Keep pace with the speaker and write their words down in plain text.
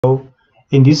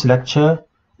In this lecture,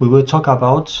 we will talk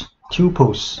about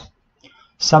tuples.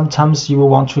 Sometimes you will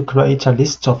want to create a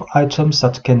list of items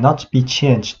that cannot be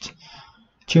changed.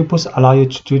 Tuples allow you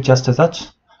to do just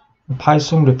that.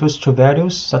 Python refers to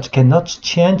values that cannot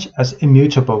change as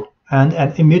immutable, and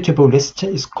an immutable list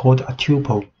is called a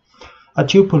tuple. A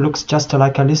tuple looks just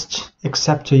like a list,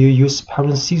 except you use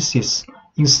parentheses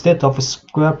instead of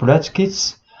square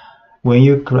brackets when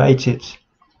you create it.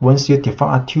 Once you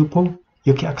define a tuple,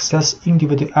 you can access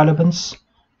individual elements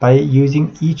by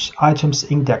using each item's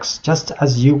index, just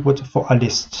as you would for a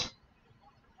list.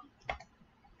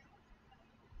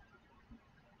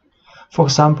 For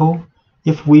example,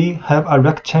 if we have a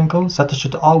rectangle that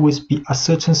should always be a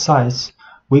certain size,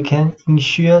 we can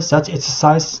ensure that its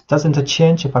size doesn't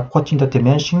change by putting the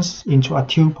dimensions into a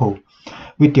tuple.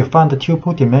 We define the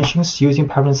tuple dimensions using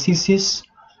parentheses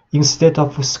instead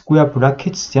of square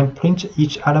brackets, then print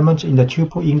each element in the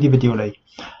tuple individually,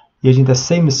 using the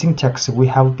same syntax we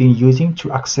have been using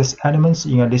to access elements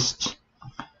in a list.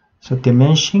 So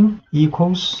dimension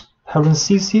equals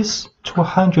parentheses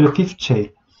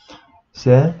 250.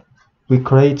 Then we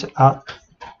create a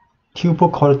tuple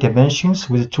called dimensions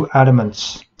with two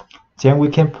elements. Then we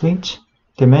can print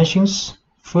dimensions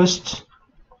first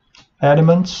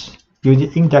elements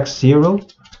using index 0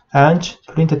 and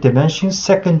print the dimensions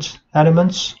second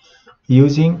elements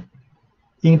using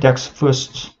index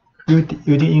first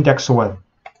using index 1.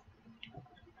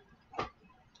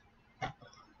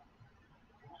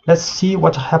 Let's see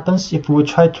what happens if we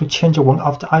try to change one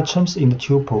of the items in the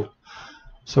tuple.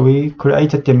 So we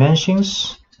create the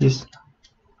dimensions is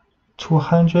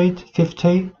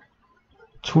 250,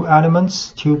 two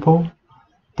elements tuple.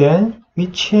 Then we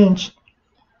change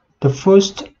the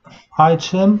first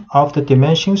item of the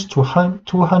dimensions to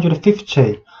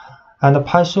 250, and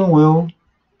Python will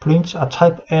print a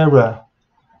type error,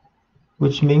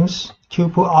 which means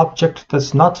tuple object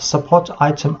does not support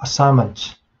item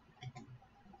assignment.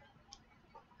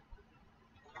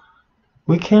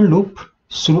 We can loop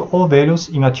through all values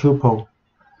in a tuple,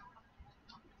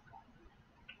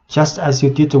 just as you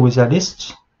did with a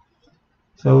list.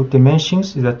 So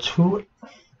dimensions is a two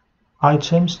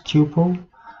items tuple,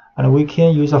 and we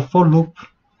can use a for loop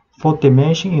for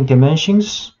dimension in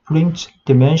dimensions print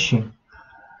dimension.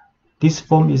 This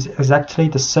form is exactly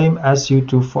the same as you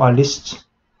do for a list.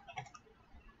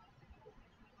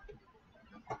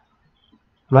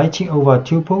 Writing over a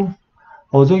tuple.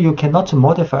 Although you cannot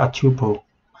modify a tuple,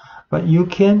 but you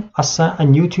can assign a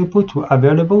new tuple to a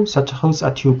variable that holds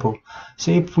a tuple.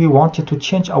 So if we wanted to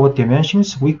change our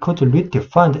dimensions, we could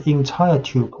redefine the entire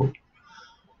tuple.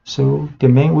 So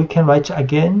we can write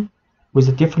again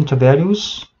with different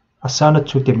values assigned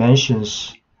to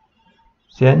dimensions.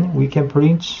 Then we can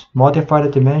print modify the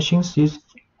dimensions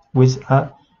with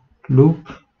a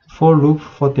loop for loop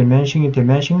for dimension in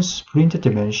dimensions print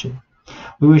dimension.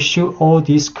 We will show all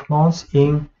these commands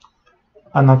in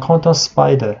Anaconda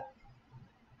Spider.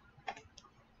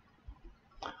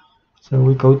 So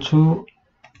we go to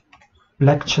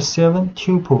lecture 7,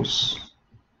 tuples.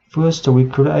 First we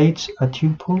create a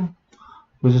tuple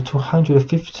with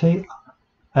 250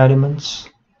 elements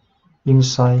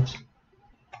inside.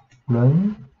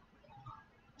 Run.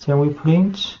 Then we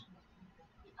print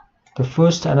the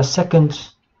first and the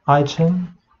second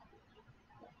item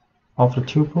of the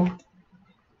tuple,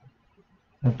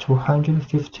 and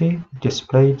 250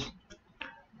 displayed.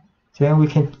 Then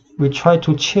we try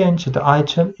to change the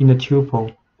item in the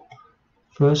tuple.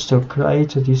 First to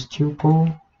create this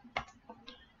tuple.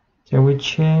 Then we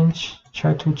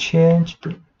try to change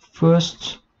the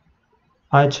first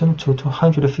item to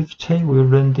 250. We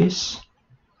run this.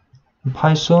 In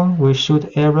Python we show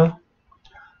the error.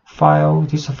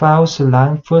 This file's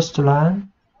line, first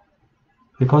line,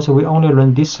 because we only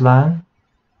run this line,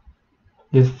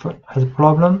 it has a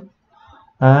problem,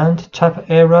 and type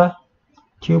error,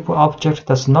 tuple object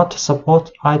does not support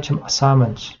item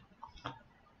assignment.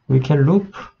 We can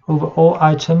loop over all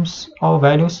items, all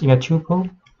values in a tuple.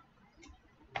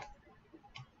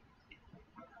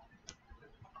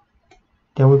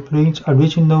 Then we print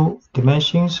original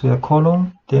dimensions with a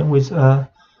colon, then with a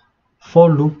for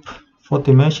loop for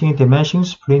dimension in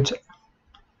dimensions print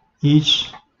each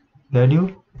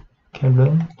value. Can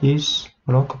run this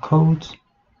block code.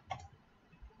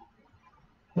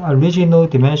 The original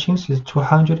dimensions is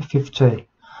 250.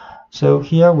 So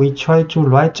here we try to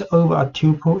write over a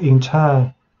tuple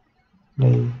entirely.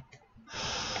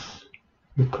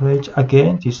 We create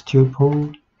again this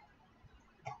tuple.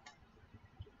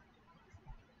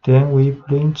 Then we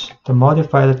print the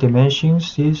modified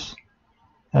dimensions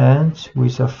and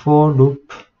with a for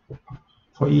loop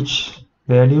for each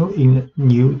value in a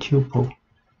new tuple.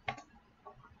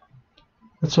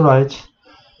 That's right.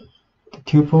 The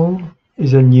tuple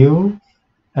is a new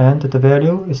and the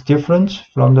value is different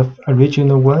from the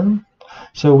original one.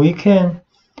 So we can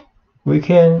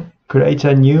create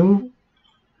a new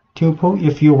tuple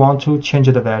if you want to change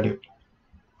the value.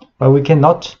 But we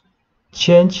cannot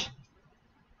change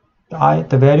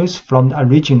the values from the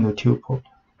original tuple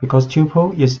because tuple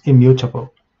is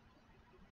immutable.